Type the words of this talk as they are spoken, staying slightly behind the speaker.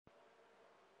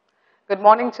Good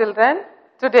morning, children.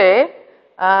 Today,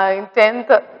 in 10th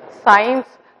science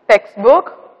textbook,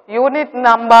 unit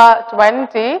number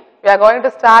 20, we are going to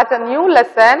start a new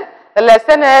lesson. The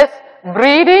lesson is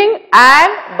breeding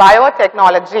and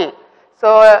biotechnology. So,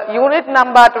 unit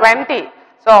number 20.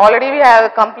 So, already we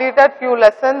have completed few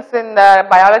lessons in the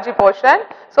biology portion.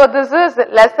 So, this is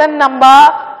lesson number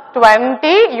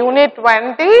 20, unit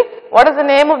 20. What is the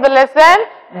name of the lesson?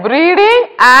 Breeding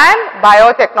and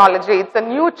biotechnology. It's a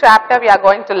new chapter we are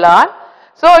going to learn.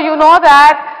 So, you know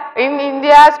that in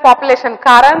India's population,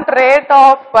 current rate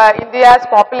of India's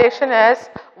population is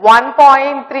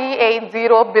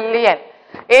 1.380 billion.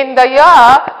 In the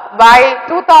year, by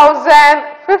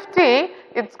 2050,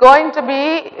 it's going to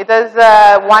be, it is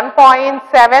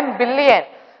 1.7 billion.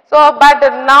 So, but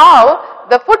now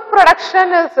the food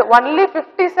production is only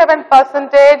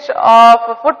 57%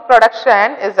 of food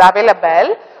production is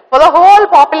available for the whole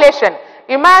population.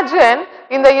 Imagine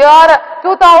in the year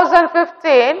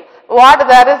 2015,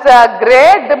 there is a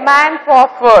great demand for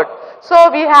food. So,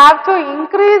 we have to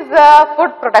increase the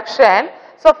food production.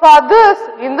 So, for this,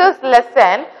 in this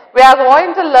lesson, we are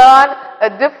going to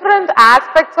learn different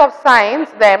aspects of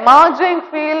science, the emerging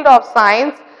field of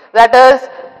science, that is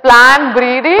plant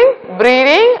breeding,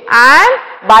 breeding and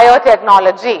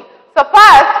biotechnology. So,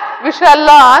 first we shall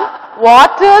learn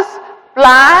what is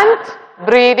plant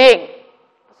breeding.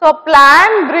 So,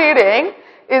 plant breeding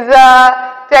is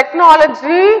a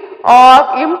technology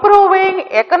of improving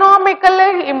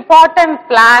economically important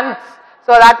plants.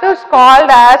 So, that is called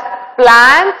as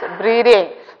plant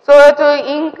breeding. So, to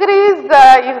increase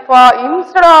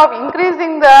instead of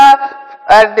increasing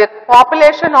the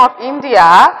population of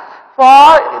India,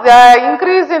 for the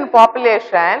increase in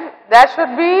population, there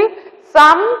should be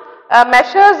some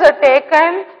measures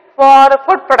taken for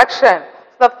food production.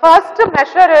 So, the first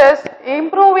measure is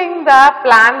improving the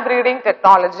plant breeding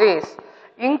technologies,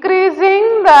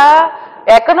 increasing the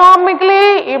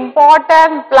economically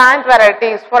important plant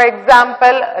varieties, for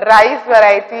example, rice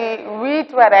variety, wheat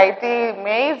variety,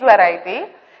 maize variety.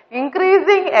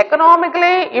 Increasing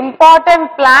economically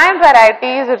important plant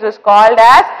varieties, it is called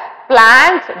as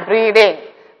plant breeding.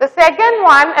 The second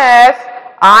one is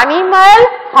animal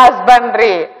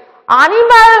husbandry.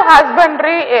 Animal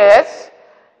husbandry is,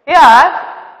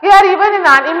 here even in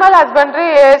animal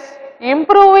husbandry is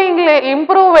improving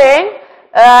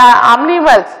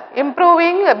animals,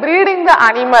 breeding the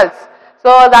animals.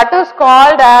 So, that is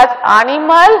called as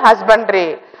animal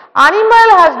husbandry. Animal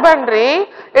husbandry,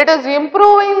 it is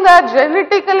improving the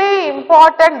genetically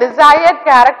important desired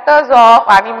characters of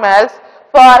animals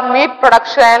for meat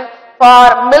production,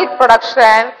 for milk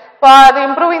production, for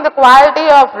improving the quality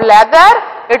of leather.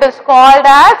 It is called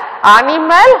as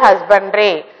animal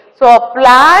husbandry. So,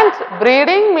 plant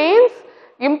breeding means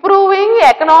improving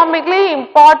economically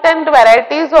important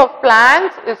varieties of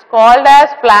plants is called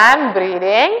as plant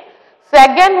breeding.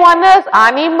 Second one is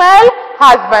animal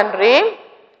husbandry.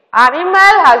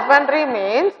 Animal husbandry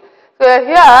means, so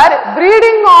here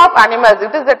breeding of animals,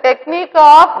 it is the technique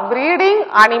of breeding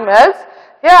animals.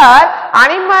 Here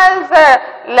animals,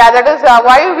 that is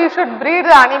why we should breed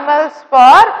the animals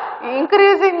for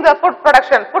increasing the food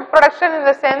production. Food production in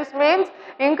the sense means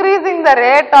increasing the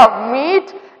rate of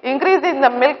meat, increasing the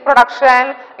milk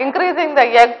production, increasing the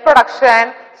egg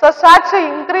production. So, such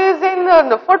increasing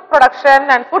the food production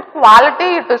and food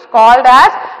quality, it is called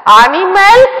as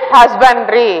animal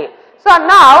husbandry. So,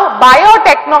 now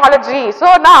biotechnology.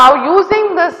 So, now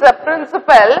using this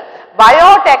principle,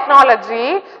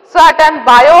 biotechnology, certain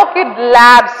biokid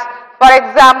labs, for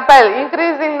example,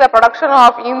 increasing the production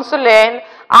of insulin,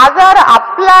 other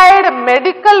applied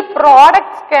medical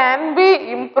products can be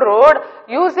improved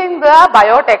using the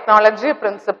biotechnology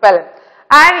principle.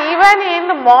 And even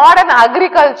in modern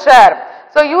agriculture,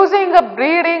 so using the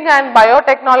breeding and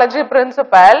biotechnology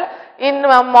principle in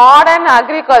modern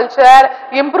agriculture,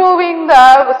 improving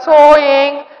the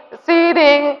sowing,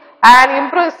 seeding and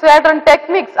improve certain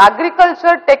techniques,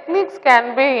 agriculture techniques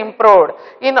can be improved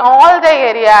in all the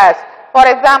areas. For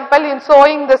example, in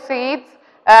sowing the seeds,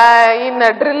 in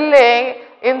drilling,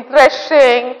 in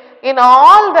threshing, in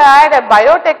all that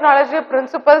biotechnology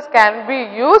principles can be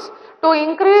used to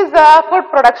increase the food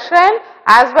production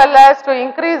as well as to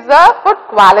increase the food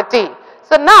quality.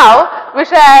 So, now we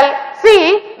shall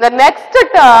see the next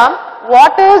term,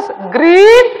 what is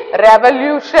green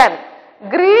revolution.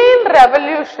 Green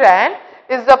revolution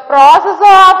is the process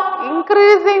of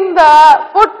increasing the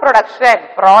food production,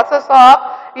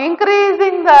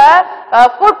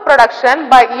 food production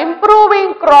by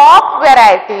improving crop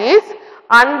varieties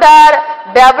under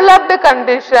developed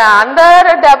condition,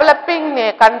 under developing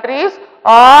countries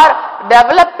or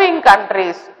developing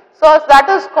countries. So that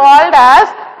is called as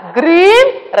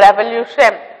green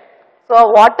revolution. So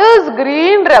what is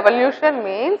green revolution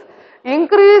means?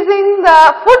 Increasing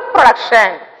the food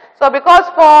production. So because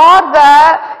for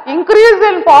the increase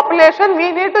in population,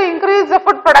 we need to increase the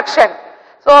food production.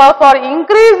 So for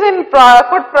increase in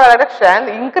food production,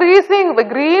 increasing the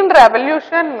green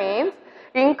revolution means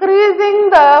increasing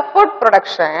the food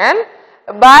production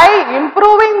by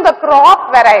improving the crop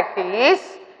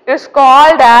varieties is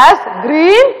called as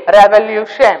green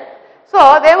revolution.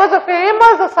 So there was a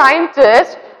famous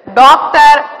scientist,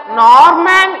 Dr.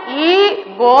 Norman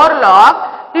E.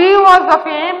 Borlaug. He was a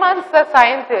famous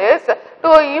scientist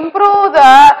to improve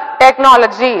the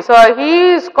technology. So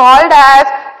he is called as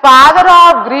father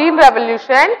of green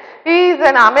revolution. He is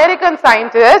an American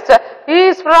scientist. He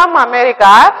is from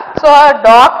America. So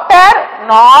Dr.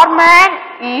 Norman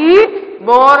E.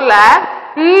 Borlaug,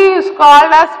 he is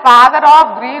called as father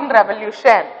of green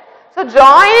revolution. So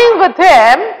joining with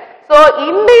him, so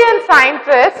Indian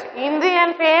scientist,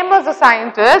 Indian famous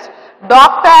scientist,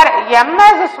 Dr.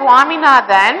 M.S.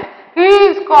 Swaminathan, he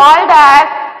is called as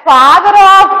father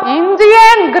of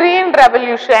Indian green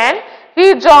revolution.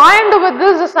 He joined with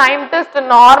this scientist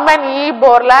Norman E.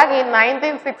 Borlaug in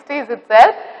 1960s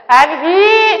itself, and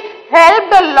he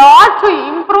helped a lot to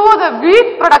improve the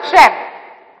wheat production.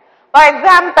 For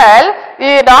example,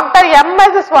 Dr.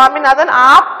 M.S. Swaminathan,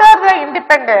 after the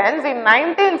independence in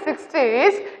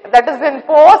 1960s, that is in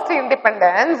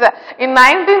post-independence, in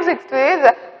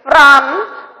 1960s, from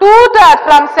 2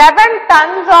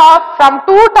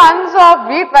 tons of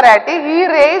wheat variety, he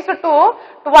raised to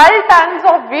 12 tons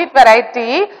of wheat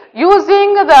variety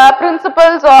using the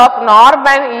principles of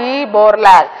Norman E.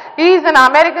 Borlaug. He is an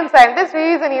American scientist,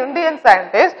 he is an Indian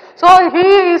scientist. So he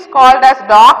is called as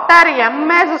Dr.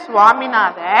 M.S.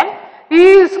 Swaminathan.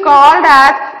 He is called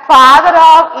as father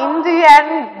of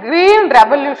Indian green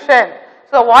revolution.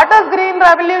 So what is green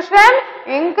revolution?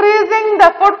 Increasing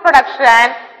the food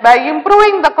production by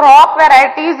improving the crop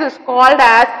varieties is called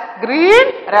as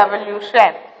green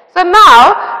revolution. So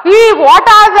now what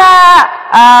are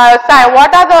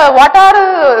the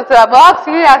works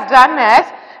he has done is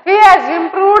he has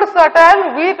improved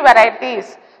certain wheat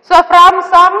varieties. So from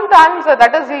some tons,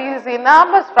 that is he is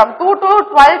enormous, from 2 to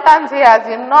 12 tons he has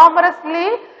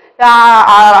enormously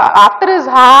after his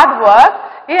hard work.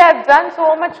 He has done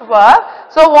so much work.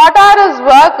 So what are his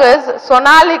work is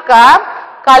Sonalika,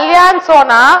 Kalyan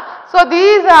Sona. So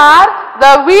these are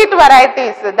the wheat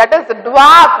varieties, that is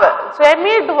dwarf,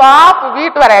 semi-dwarf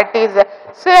wheat varieties.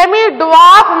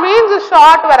 Semi-dwarf means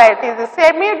short varieties.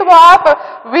 Semi-dwarf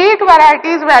wheat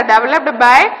varieties were developed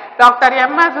by Dr.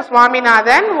 M.S.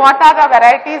 Swaminathan. What are the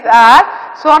varieties are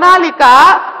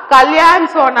Sonalika,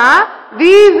 Kalyan Sona.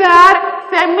 These are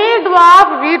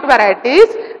semi-dwarf wheat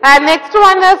varieties. And next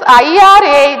one is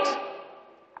IR8.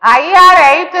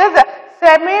 IR8 is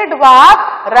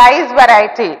semi-dwarf rice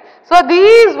variety. So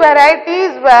these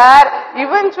varieties were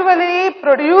eventually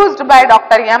produced by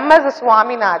Dr. M.S.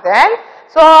 Swaminathan.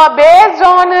 So based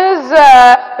on his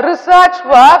research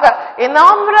work,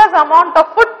 enormous amount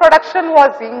of food production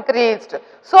was increased.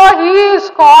 So he is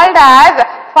called as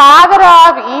father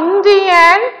of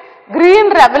Indian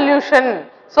green revolution.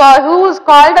 So who is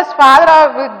called as father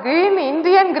of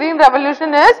Indian green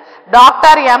revolution is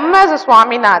Dr. M.S.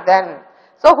 Swaminathan.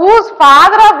 So whose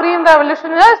father of green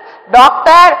revolution is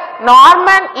Dr.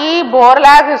 Norman E.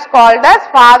 Borlaug is called as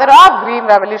father of green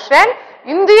revolution.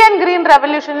 Indian green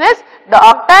revolution is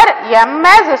Dr.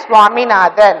 M.S.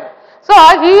 Swaminathan. So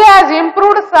he has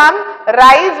improved some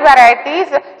rice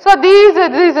varieties. So these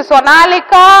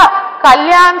Sonalika,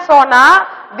 Kalyan Sona,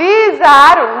 these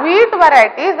are wheat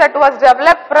varieties that was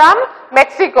developed from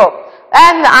Mexico.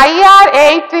 And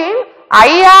IR8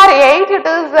 it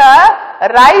is a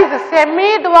rice,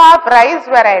 semi-dwarf rice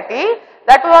variety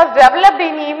that was developed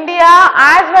in India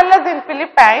as well as in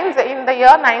Philippines in the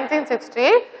year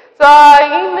 1960. So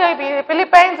in the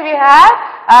Philippines we have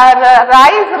a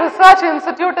rice research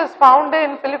institute is found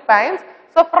in Philippines.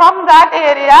 So from that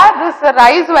area this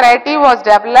rice variety was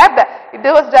developed. It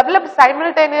was developed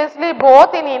simultaneously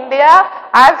both in India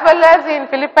as well as in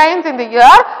Philippines in the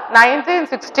year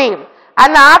 1916.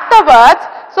 And afterwards,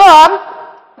 so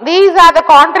these are the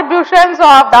contributions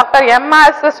of Dr.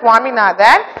 M.S.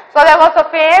 Swaminathan. So there was a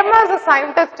famous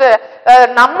scientist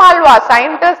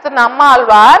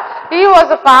Nammalwar. He was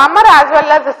a farmer as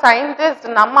well as a scientist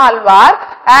Nammalwar,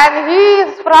 and he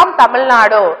is from Tamil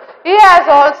Nadu. He has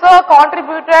also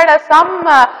contributed some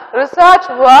research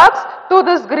works to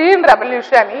this green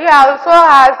revolution. He also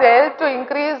has helped to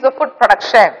increase the food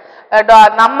production.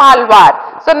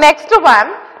 Nammalwar. So next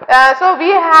one, so we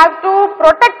have to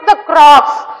protect the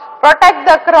crops. protect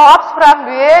the crops from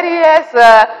various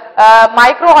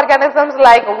microorganisms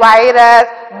like virus,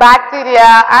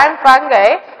 bacteria and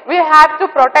fungi. We have to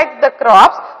protect the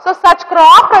crops. So such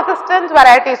crop resistance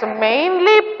varieties,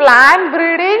 mainly plant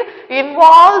breeding,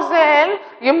 involves in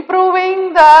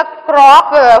improving the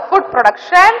crop food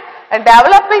production and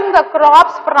developing the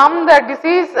crops from the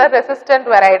disease resistant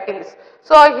varieties.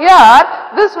 So here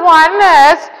this one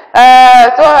is,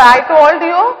 so I told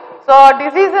you, so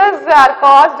diseases are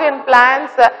caused in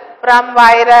plants from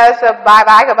virus,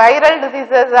 viral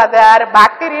diseases are there,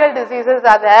 bacterial diseases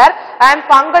are there and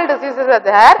fungal diseases are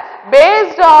there.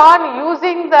 Based on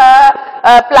using the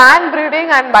plant breeding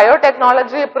and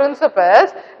biotechnology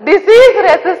principles, disease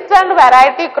resistant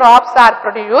variety crops are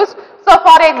produced. So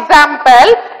for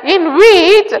example, in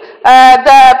wheat,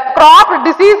 the crop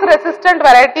disease resistant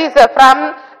varieties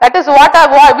from, that is what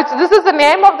this is the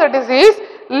name of the disease,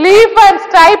 leaf and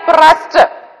stipe rust.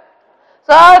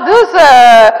 So this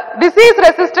disease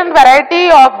resistant variety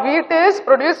of wheat is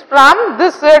produced from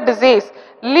this disease,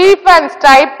 leaf and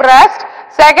stipe rust.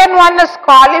 Second one is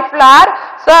cauliflower.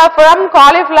 So from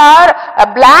cauliflower, a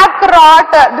black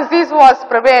rot disease was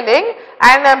prevailing,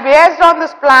 and based on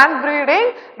this plant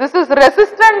breeding, this is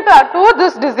resistant to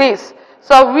this disease.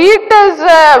 So wheat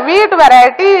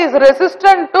variety is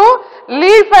resistant to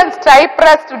leaf and stipe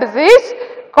rust disease.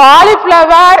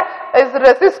 Cauliflower is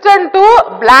resistant to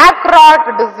black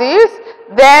rot disease.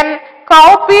 Then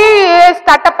cowpea is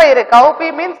tattapairu.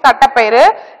 Cowpea means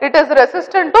tattapairu. It is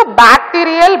resistant to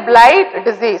bacterial blight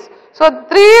disease. So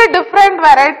three different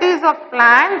varieties of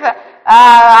plants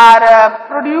are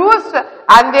produced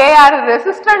and they are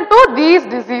resistant to these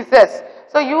diseases.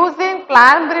 So using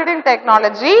plant breeding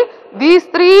technology, these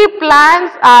three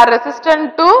plants are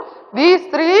resistant to these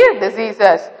three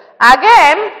diseases.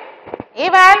 Again,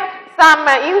 even some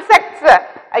insects or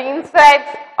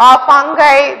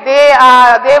fungi,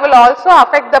 they will also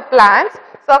affect the plants.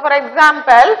 So for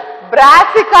example,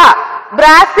 brassica.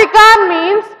 Brassica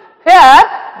means here,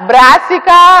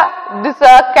 brassica, this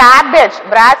cabbage.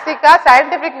 Brassica,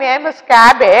 scientific name is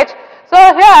cabbage. So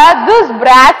here this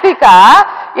brassica,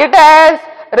 it is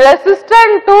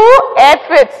resistant to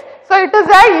aphids. So it is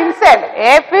an insect.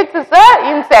 Aphids is an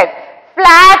insect.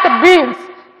 Flat beans.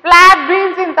 Flat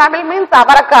beans in Tamil means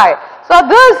avarakai. So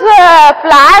this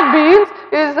flat beans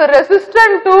is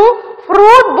resistant to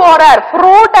fruit borer,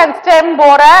 fruit and stem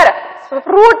borer. So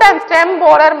fruit and stem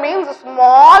borer means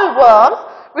small worms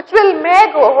which will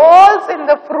make holes in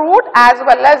the fruit as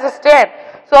well as the stem.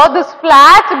 So this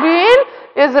flat bean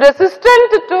is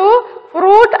resistant to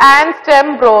fruit and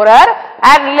stem borer,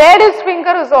 and lady's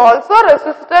finger is also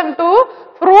resistant to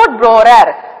fruit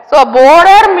borer. So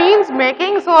borer means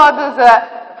making, so this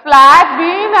flat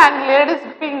bean and lady's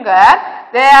finger,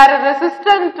 they are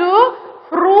resistant to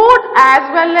fruit as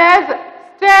well as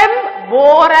stem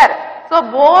borer. So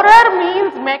borer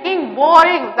means making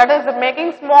boring, that is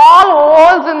making small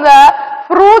holes in the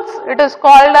fruits. It is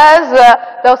called as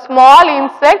the small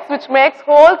insects which makes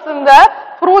holes in the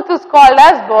fruits is called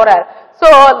as borer. So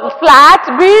flat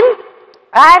bean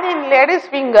and in lady's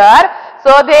finger,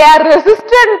 so they are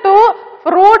resistant to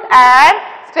fruit and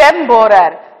stem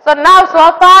borer. So now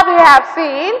so far we have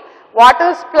seen what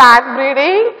is plant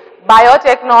breeding,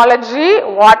 biotechnology,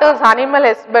 what is animal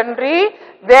husbandry,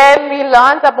 then we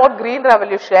learned about green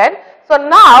revolution. So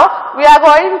now we are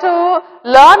going to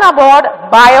learn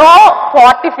about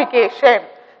biofortification.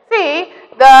 See,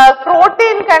 the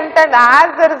protein content,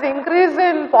 as there is increase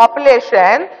in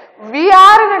population, we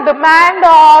are in a demand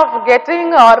of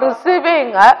getting or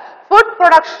receiving food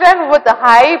production with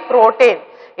high protein.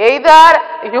 Either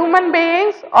human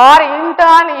beings or in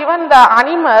turn even the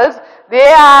animals,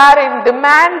 they are in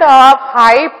demand of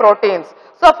high proteins.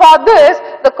 So for this,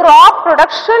 the crop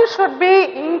production should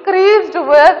be increased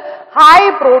with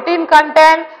high protein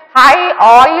content, high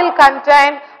oil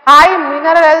content, high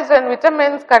minerals and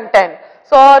vitamins content.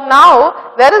 So now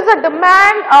there is a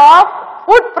demand of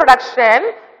food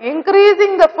production,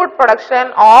 increasing the food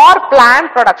production or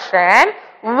plant production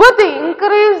with the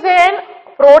increase in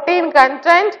protein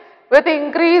content, with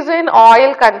increase in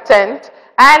oil content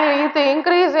and with the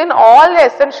increase in all the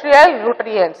essential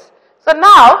nutrients. So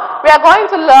now we are going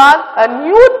to learn a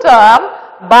new term,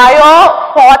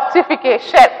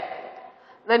 biofortification.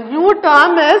 The new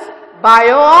term is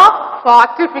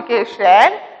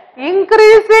biofortification,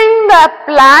 increasing the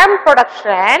plant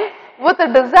production with a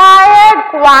desired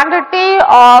quantity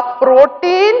of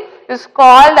protein is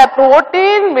called a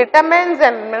protein, vitamins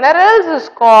and minerals is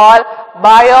called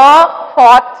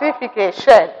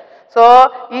biofortification. So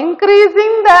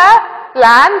increasing the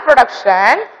plant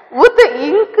production with the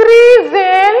increase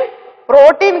in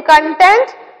protein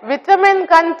content, vitamin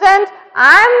content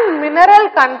and mineral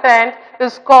content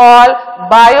is called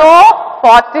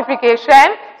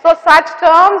biofortification. So such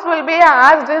terms will be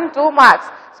asked in 2 marks.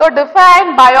 So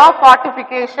define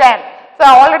biofortification. So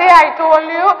already I told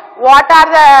you what are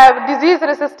the disease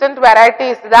resistant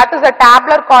varieties. That is a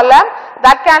tabular column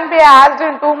that can be asked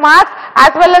in 2 marks, as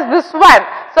well as this one.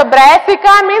 So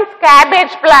brassica means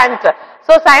cabbage plant.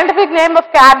 So scientific name of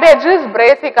cabbage is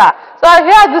brassica. So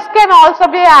here this can also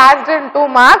be asked in 2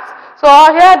 marks. So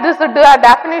here this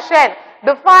definition.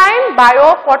 Define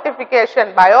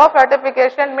biofortification.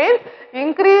 Biofortification means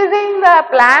increasing the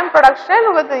plant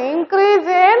production with increase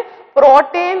in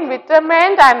protein,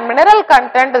 vitamin and mineral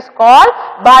content is called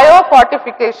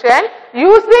biofortification.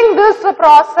 Using this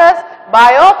process,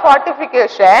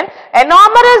 biofortification,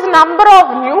 enormous number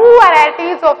of new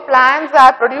varieties of plants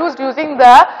are produced using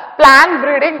the plant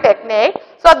breeding technique.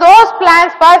 So those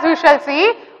plants first we shall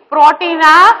see.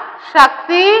 Protina,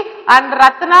 Shakti and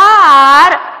Ratna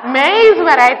are maize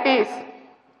varieties.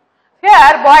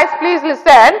 Here boys please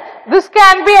listen, this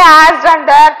can be asked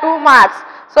under 2 marks.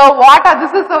 So what are,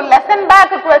 this is a lesson back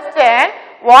question,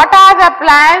 what are the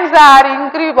plants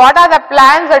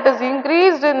that is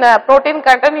increased in protein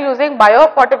content using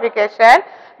biofortification?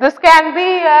 This can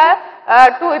be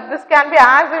asked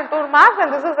in 2 marks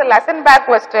and this is a lesson back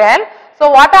question. So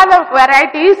what are the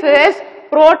varieties is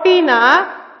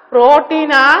Protina,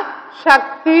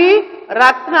 Shakti,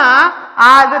 Ratna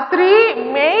are the 3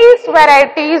 maize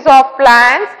varieties of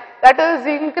plants that is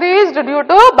increased due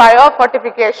to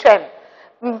biofortification.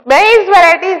 Maize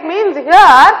varieties means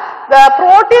here the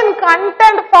protein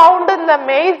content found in the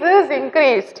maize is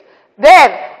increased.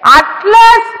 Then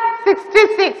Atlas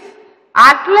 66.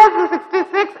 Atlas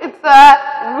 66 it's a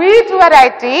wheat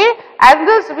variety and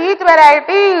this wheat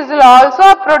variety is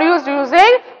also produced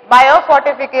using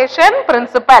biofortification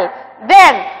principle.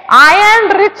 Then iron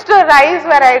rich rice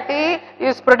variety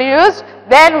is produced.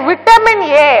 Then vitamin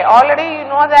A, already you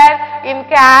know that in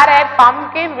carrot,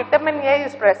 pumpkin vitamin A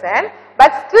is present,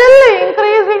 but still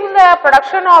increasing the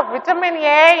production of vitamin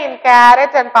A in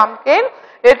carrot and pumpkin,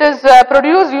 it is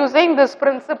produced using this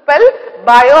principle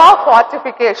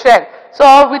biofortification.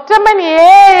 So vitamin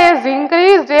A is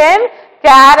increased in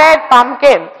carrot,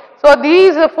 pumpkin. So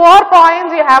these 4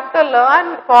 points you have to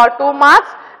learn for 2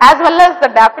 marks, as well as the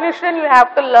definition you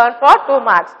have to learn for 2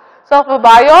 marks. So for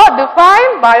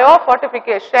define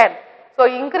biofortification. So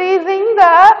increasing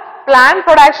the plant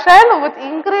production with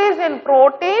increase in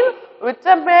protein,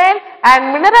 vitamin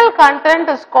and mineral content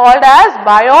is called as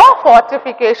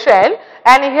biofortification.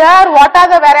 And here what are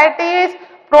the varieties?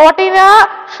 Protina,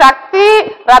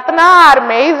 Shakti, Ratna are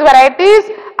maize varieties.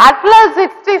 Atlas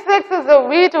 66 is a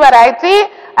wheat variety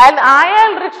and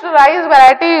iron rich rice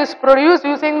variety is produced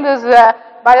using this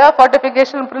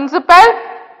biofortification principle,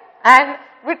 and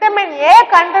vitamin A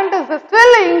content is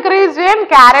still increased in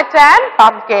carrot and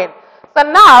pumpkin. So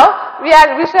now we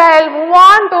shall move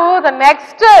on to the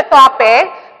next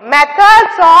topic,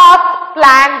 methods of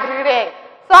plant breeding.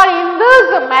 So in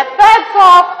this methods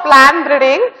of plant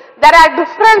breeding there are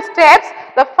different steps.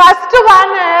 The first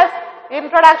one is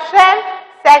introduction,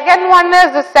 second one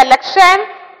is selection,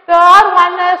 third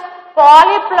one is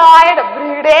polyploid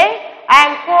breeding,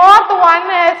 and fourth one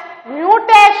is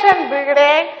mutation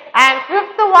breeding, and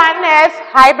fifth one is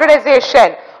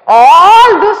hybridization.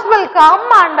 All this will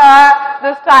come under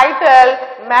this title,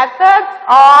 methods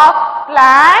of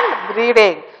plant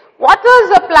breeding. What is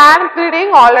the plant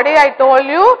breeding? Already I told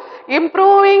you,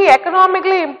 improving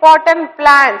economically important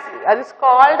plants, that is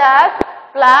called as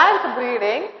plant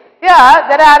breeding. Here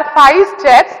there are 5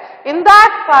 steps. In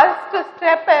that first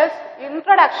step is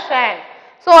introduction.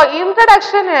 So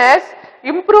introduction is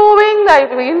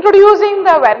introducing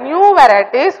the new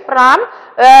varieties from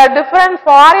different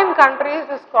foreign countries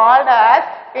is called as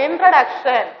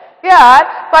introduction. Here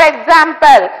for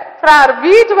example, from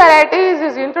wheat varieties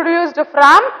is introduced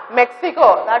from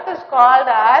Mexico, that is called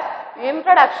as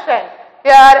introduction.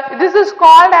 Here this is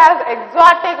called as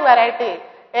exotic variety.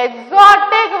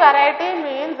 Exotic variety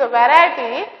means a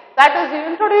variety that is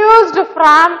introduced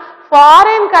from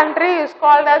foreign country is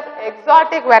called as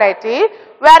exotic variety,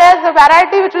 whereas the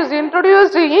variety which is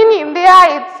introduced in India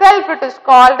itself, it is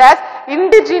called as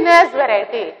indigenous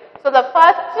variety. So the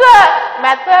first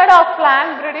method of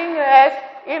plant breeding is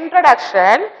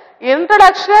introduction.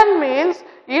 Introduction means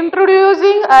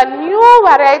introducing a new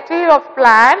variety of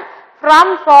plant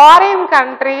from foreign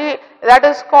country, that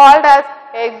is called as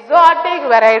exotic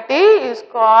variety is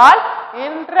called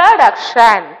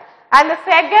introduction. And the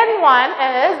second one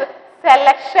is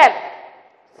selection.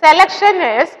 Selection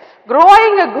is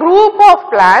growing a group of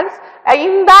plants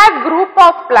In that group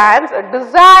of plants,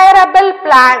 desirable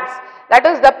plants, that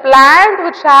is the plant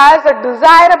which has a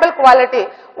desirable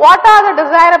quality. What are the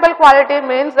desirable quality?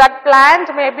 Means that plant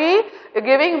may be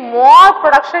giving more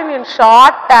production in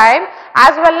short time,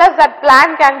 as well as that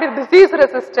plant can be disease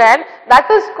resistant. That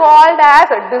is called as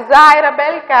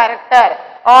desirable character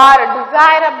or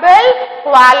desirable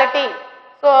quality.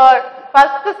 So,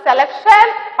 first selection,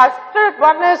 first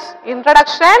one is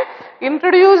introduction,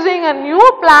 introducing a new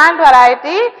plant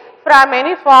variety from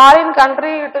any foreign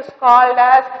country, it is called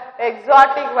as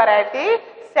exotic variety.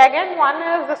 Second one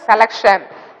is the selection.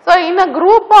 So, in a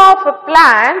group of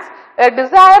plants, a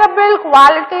desirable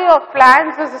quality of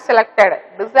plants is selected.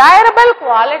 Desirable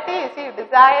quality, see,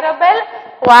 desirable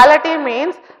quality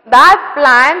means that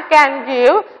plant can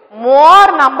give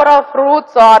more number of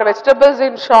fruits or vegetables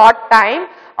in short time,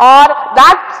 or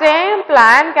that same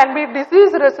plant can be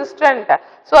disease resistant.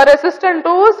 So, resistant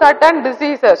to certain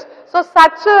diseases. So,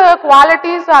 such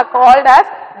qualities are called as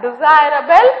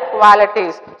desirable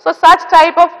qualities. So, such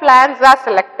type of plants are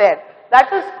selected.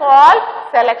 That is called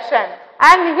selection.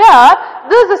 And here,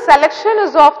 this selection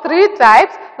is of three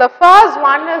types. The first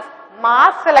one is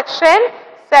mass selection,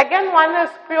 second one is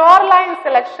pure line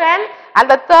selection,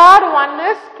 and the third one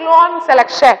is clone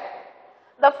selection.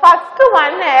 The first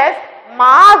one is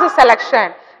mass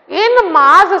selection. In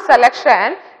mass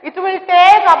selection, it will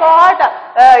take about,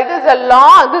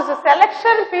 this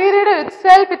selection period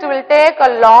itself, it will take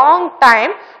a long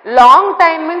time. Long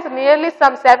time means nearly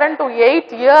some 7 to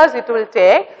 8 years it will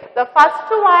take. The first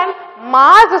one,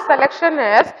 mass selection,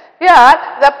 is here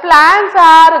the plants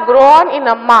are grown in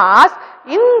a mass.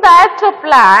 In that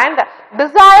plant,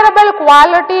 desirable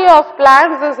quality of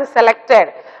plants is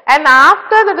selected. And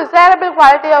after the desirable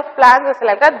quality of plants is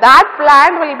selected, that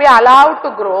plant will be allowed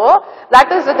to grow.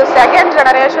 That is the second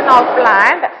generation of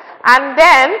plant. And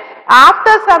then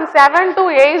after some 7 to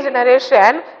 8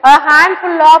 generation, a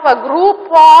handful of a group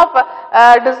of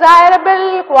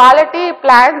desirable quality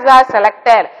plants are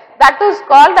selected. That is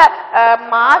called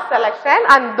mass selection,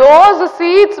 and those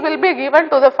seeds will be given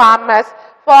to the farmers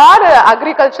for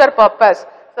agriculture purpose.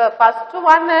 So, first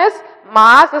one is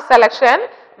mass selection.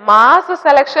 Mass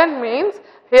selection means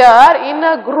here in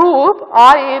a group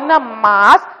or in a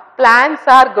mass, plants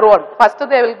are grown. First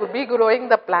they will be growing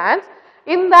the plants.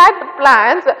 In that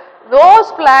plants,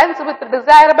 those plants with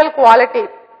desirable quality.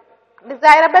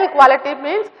 Desirable quality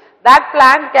means that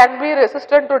plant can be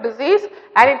resistant to disease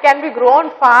and it can be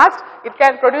grown fast. It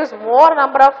can produce more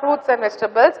number of fruits and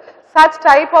vegetables. Such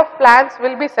type of plants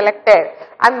will be selected,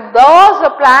 and those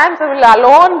plants will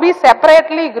alone be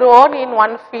separately grown in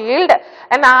one field,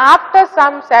 and after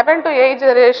some 7 to 8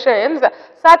 generations,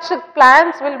 such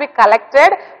plants will be collected,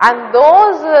 and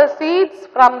those seeds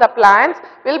from the plants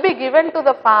will be given to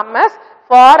the farmers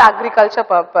for agriculture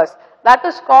purpose. That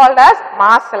is called as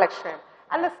mass selection.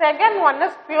 And the second one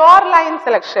is pure line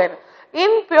selection.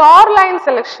 In pure line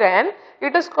selection,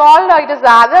 it is called,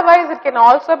 otherwise it can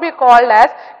also be called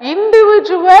as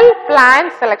individual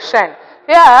plant selection.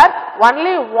 Here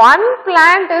only one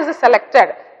plant is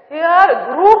selected. Here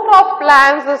group of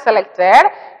plants is selected.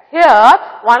 Here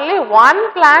only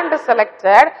one plant is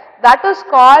selected. That is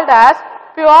called as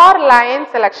pure line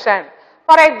selection.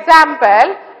 For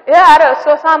example, here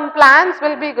so some plants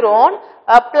will be grown.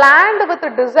 A plant with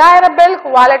a desirable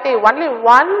quality, only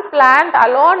one plant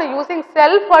alone using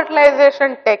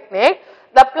self-fertilization technique.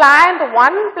 The plant,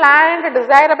 one plant,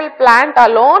 desirable plant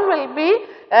alone will be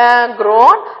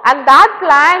grown, and that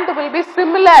plant will be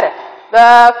similar.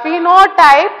 The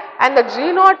phenotype and the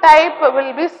genotype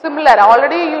will be similar.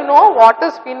 Already you know what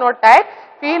is phenotype.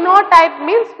 Phenotype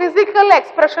means physical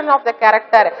expression of the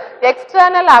character,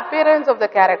 external appearance of the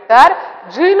character.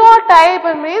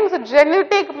 Genotype means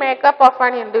genetic makeup of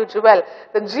an individual,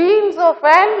 the genes of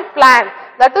a plant,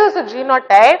 that is a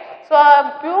genotype. So,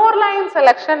 pure line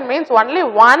selection means only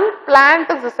one plant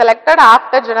is selected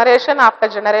after generation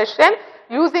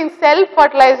using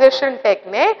self-fertilization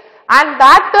technique, and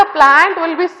that plant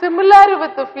will be similar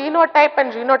with the phenotype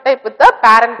and genotype with the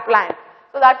parent plant.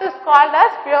 So, that is called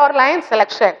as pure line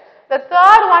selection. The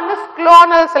third one is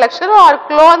clonal selection or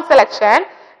clone selection.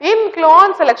 In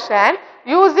clone selection,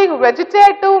 using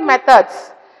vegetative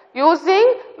methods or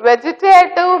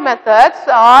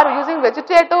using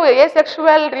vegetative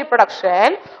asexual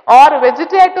reproduction or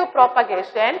vegetative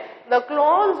propagation, the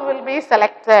clones will be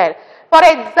selected. For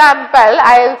example,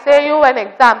 I will say you an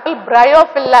example,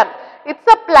 bryophyllum. It's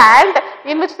a plant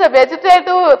in which the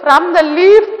vegetative from the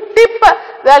leaf tip,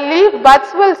 the leaf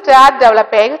buds will start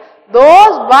developing.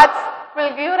 Those buds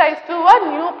will give rise to a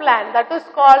new plant, that is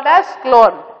called as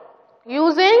clone.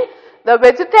 Using the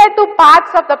vegetative parts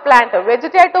of the plant.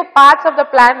 Vegetative parts of the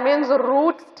plant means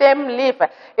root, stem, leaf.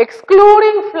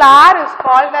 Excluding flower is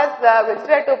called as the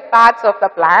vegetative parts of the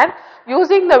plant.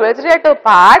 Using the vegetative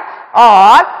part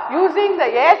or using the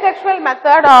asexual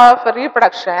method of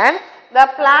reproduction, the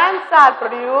plants are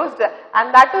produced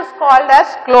and that is called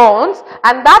as clones,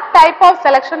 and that type of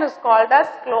selection is called as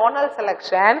clonal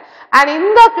selection. And in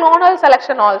the clonal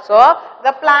selection also,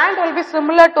 the plant will be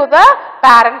similar to the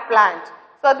parent plant.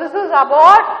 So this is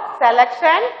about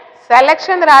selection.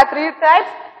 Selection, there are three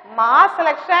types: mass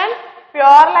selection,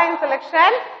 pure line selection,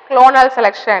 clonal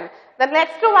selection. The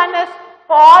next one is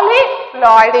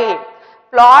polyploidy.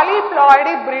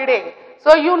 Polyploidy breeding.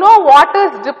 So you know what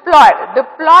is diploid.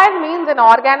 Diploid means an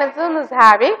organism is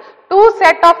having two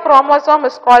set of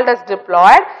chromosomes is called as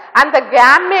diploid, and the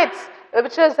gametes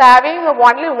which is having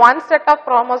only one set of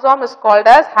chromosome is called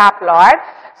as haploid.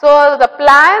 So the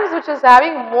plants which is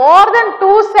having more than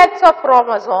two sets of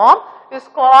chromosome is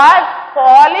called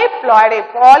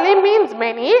polyploidy. Poly means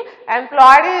many and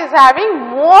ploidy is having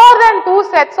more than two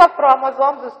sets of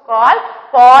chromosomes is called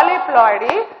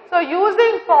polyploidy. So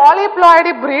using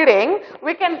polyploidy breeding,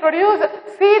 we can produce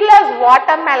seedless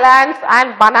watermelons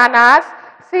and bananas.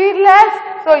 Seedless,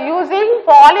 so using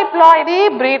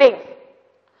polyploidy breeding.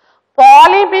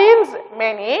 Poly means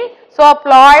many, so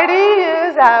ploidy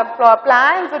is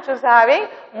plants which is having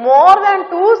more than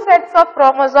two sets of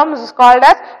chromosomes is called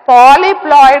as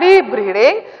polyploidy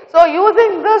breeding. So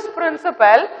using this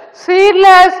principle,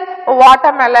 seedless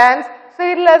watermelons,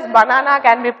 seedless banana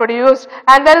can be produced,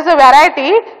 and there is a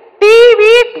variety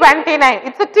TV29,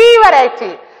 it's a tea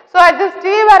variety. So this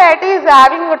tea variety is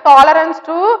having a tolerance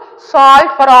to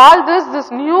salt. For all this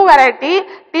new variety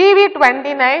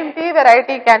TV29 tea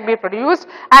variety can be produced.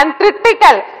 And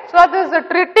triticale, so this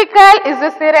triticale is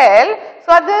a cereal.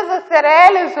 So this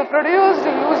cereal is produced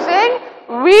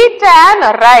using wheat and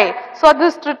rye. So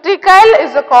this triticale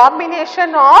is a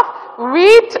combination of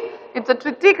wheat, it's a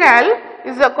triticale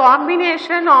is a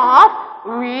combination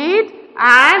of wheat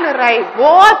and rye.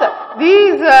 Both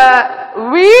these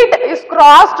wheat is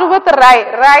crossed with rye.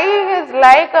 Rye is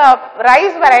like a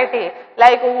rice variety,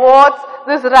 like oats.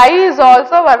 This rye is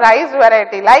also a rice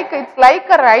variety, it's like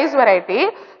a rice variety.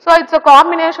 So it's a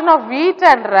combination of wheat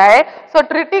and rye. So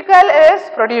triticale is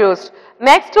produced.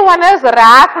 Next one is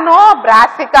Rhapno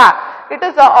brassica. It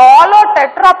is a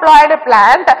holotetraploid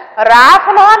plant.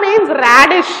 Rhapno means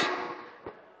radish.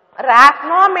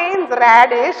 Rhapno means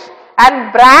radish.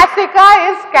 And brassica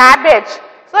is cabbage.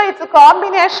 So it's a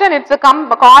combination,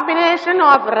 combination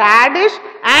of radish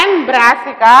and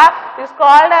brassica is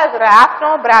called as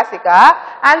Rhapno brassica,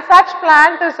 and such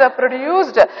plant is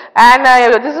produced, and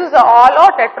this is a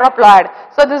holotetraploid.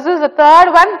 So this is the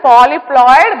third one,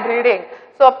 polyploid breeding.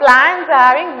 So plants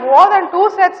having more than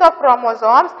two sets of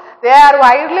chromosomes, they are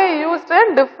widely used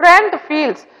in different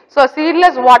fields. So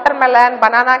seedless watermelon,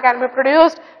 banana can be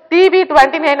produced.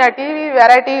 TV29, a TV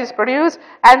variety is produced,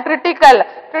 and triticale.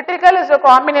 Triticale is a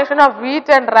combination of wheat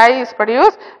and rye is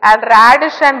produced, and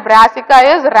radish and brassica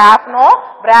is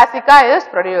Rhapno brassica is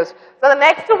produced. So the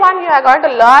next one you are going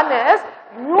to learn is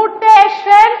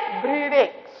mutation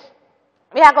breeding.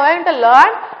 We are going to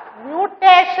learn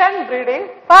mutation breeding.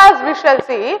 First we shall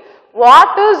see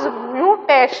what is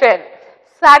mutation.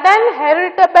 Sudden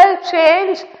heritable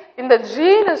change in the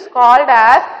gene is called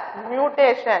as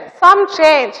mutation. Some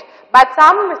change, but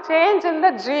some change in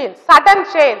the gene, sudden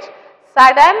change.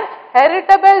 Sudden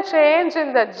heritable change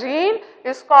in the gene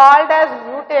is called as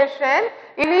mutation.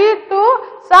 It leads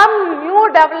to some new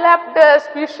developed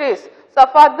species. So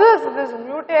for this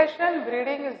mutation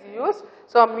breeding is used.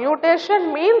 So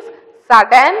mutation means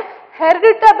sudden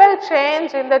heritable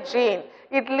change in the gene.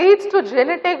 It leads to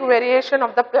genetic variation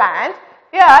of the plant.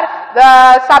 Here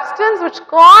the substance which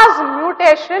causes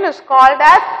mutation is called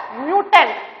as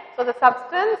mutant. So the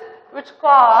substance which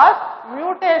causes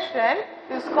mutation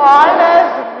is called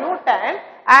as mutant,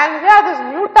 and here this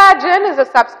mutagen is a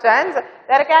substance.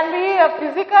 There can be a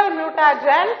physical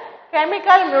mutagen,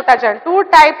 chemical mutagen, two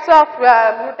types of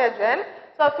mutagen.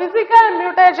 So physical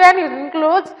mutagen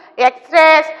includes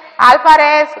X-rays, alpha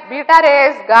rays, beta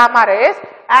rays, gamma rays,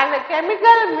 and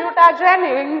chemical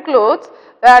mutagen includes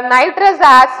nitrous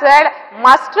acid,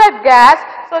 mustard gas.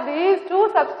 So these two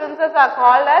substances are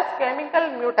called as chemical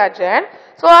mutagen.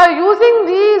 So using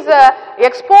these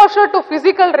exposure to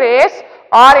physical rays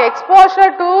or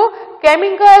exposure to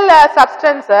chemical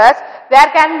substances, there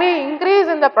can be increase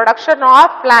in the production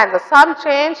of plants. Some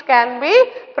change can be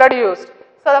produced.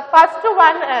 So the first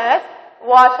one is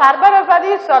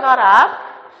Sharbadi sonora.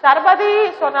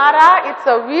 Sharbadi sonora, it's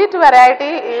a wheat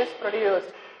variety is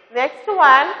produced. Next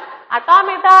one,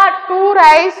 Atomita 2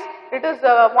 rice it is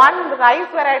one rice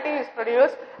variety is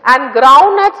produced, and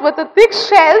groundnuts with thick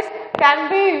shells can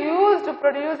be used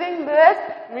producing this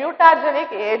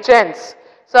mutagenic agents.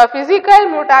 So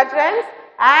physical mutagens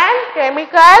and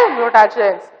chemical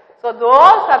mutagens. So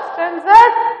those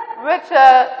substances which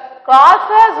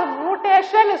causes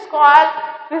mutation is called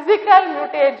physical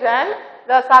mutagen.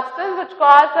 The substance which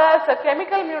causes a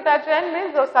chemical mutagen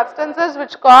means those substances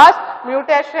which cause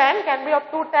mutation can be of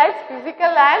two types, physical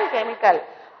and chemical.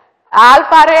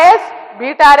 Alpha rays,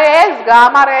 beta rays,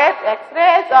 gamma rays,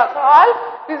 X-rays are called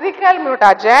physical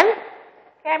mutagen.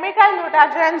 Chemical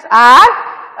mutagens are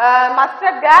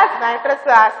mustard gas, nitrous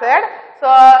acid. So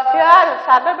here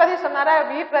Sharbarbadi Sonara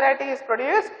wheat variety is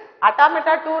produced,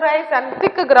 Atameta 2 rice and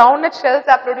thick groundnut shells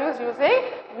are produced using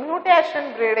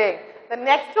mutation breeding. The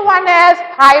next one is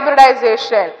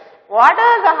hybridization. What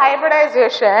is the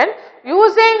hybridization?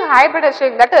 Using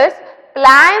hybridization, that is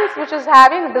plants which is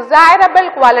having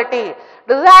desirable quality.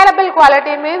 Desirable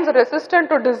quality means resistant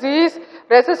to disease,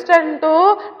 resistant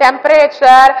to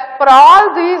temperature. For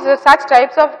all these such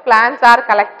types of plants are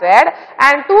collected,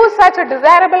 and two such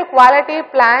desirable quality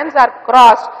plants are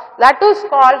crossed. That is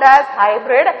called as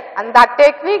hybrid, and that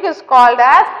technique is called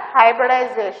as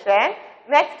hybridization.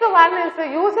 Next one is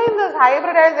using this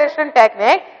hybridization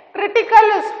technique, triticale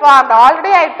is formed. Already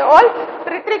I told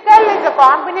triticale is a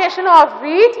combination of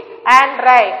wheat and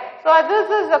rye. So this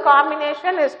is a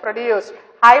combination is produced.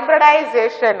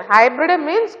 Hybridization. Hybrid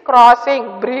means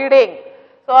crossing, breeding.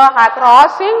 So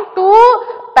crossing two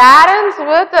parents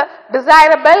with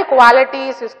desirable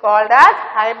qualities is called as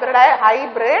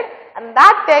hybrid, and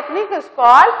that technique is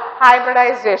called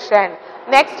hybridization.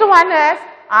 Next one is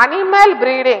animal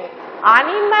breeding.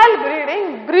 Animal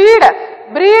breeding, breed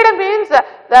means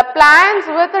the plants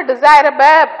with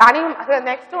desirable,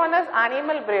 next one is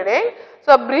animal breeding.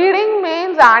 So breeding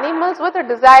means animals with a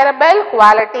desirable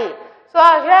quality. So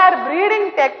here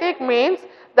breeding technique means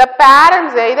the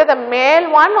parents, either the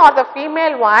male one or the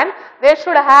female one, they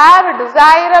should have a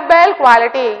desirable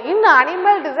quality. In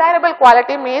animal, desirable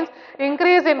quality means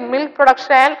increase in milk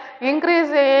production, increase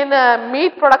in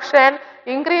meat production,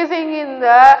 increasing in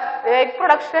the egg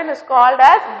production is called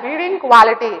as breeding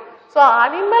quality. So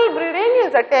animal breeding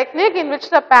is a technique in which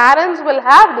the parents will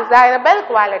have desirable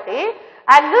quality,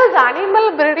 and this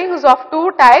animal breeding is of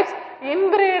two types,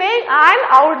 inbreeding and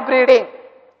outbreeding.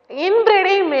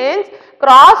 Inbreeding means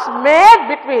cross made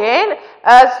between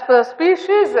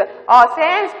species or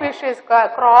same species,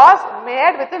 cross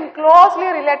made within closely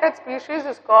related species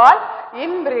is called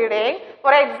inbreeding.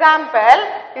 For example,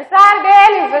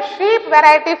 Isardale is a sheep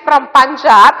variety from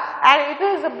Punjab and it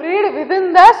is a breed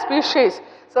within the species.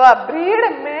 So a breed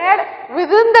made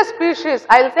within the species.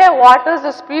 I will say what is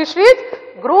the species?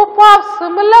 Group of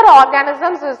similar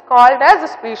organisms is called as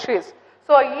a species.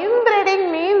 So inbreeding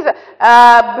means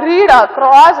breed or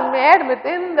cross made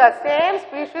within the same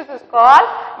species is called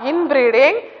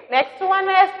inbreeding. Next one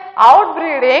is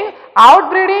outbreeding.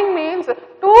 Outbreeding means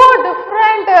two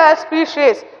different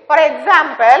species. For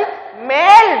example,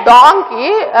 male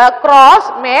donkey,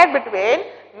 cross made between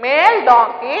male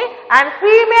donkey and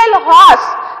female horse.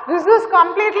 This is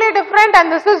completely different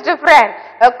and this is different.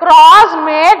 A cross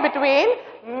made between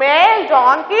male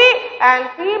donkey and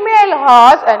female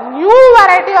horse, a new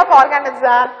variety of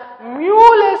organism,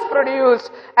 mule is produced,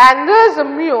 and this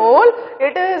mule,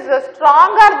 it is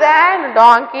stronger than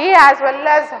donkey as well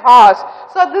as horse.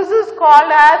 So this is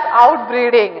called as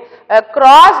outbreeding. A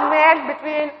cross made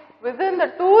between within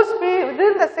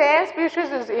the same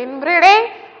species is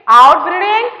inbreeding.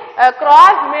 Outbreeding, a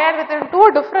cross made within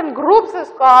two different groups is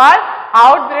called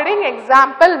outbreeding.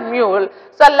 Example, mule.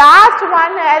 So last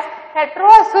one is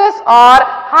heterosis or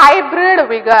hybrid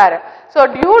vigor. So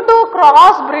due to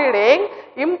cross breeding,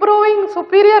 improving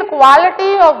superior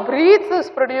quality of breeds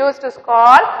is produced is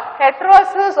called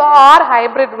heterosis or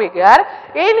hybrid vigor.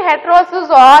 In heterosis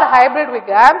or hybrid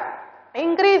vigor,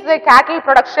 increase the cattle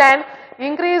production,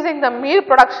 increasing the meat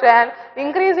production,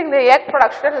 increasing the egg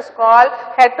production is called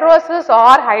heterosis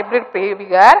or hybrid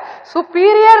vigor.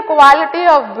 Superior quality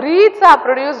of breeds are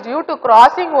produced due to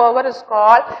crossing over is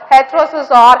called heterosis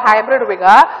or hybrid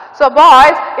vigor. So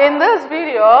boys, in this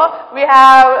video we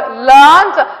have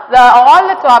learnt all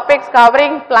the topics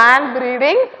covering plant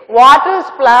breeding. What is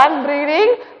plant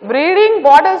breeding? Breeding,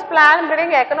 what is plant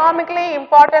breeding? Economically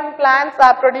important plants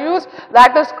are produced,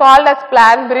 that is called as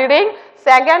plant breeding.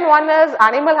 Second one is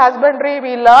animal husbandry.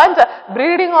 We learnt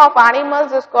breeding of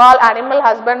animals is called animal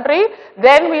husbandry.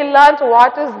 Then we learnt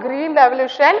what is green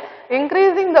revolution,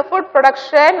 increasing the food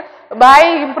production by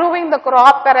improving the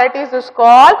crop varieties is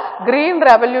called green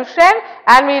revolution,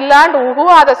 and we learned who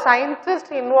are the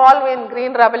scientists involved in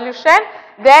green revolution.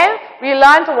 Then we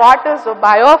learned what is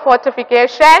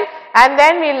biofortification, and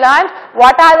then we learned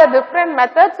what are the different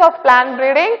methods of plant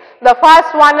breeding. The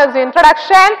first one is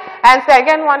introduction, and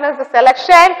second one is the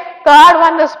selection, third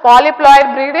one is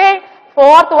polyploid breeding,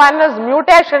 fourth one is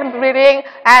mutation breeding,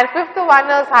 and fifth one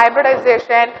is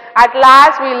hybridization. At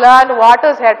last we learned what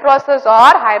is heterosis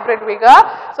or hybrid vigor.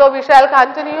 So we shall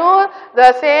continue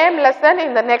the same lesson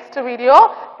in the next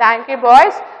video. Thank you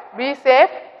boys. Be safe.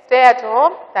 Stay at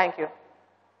home. Thank you.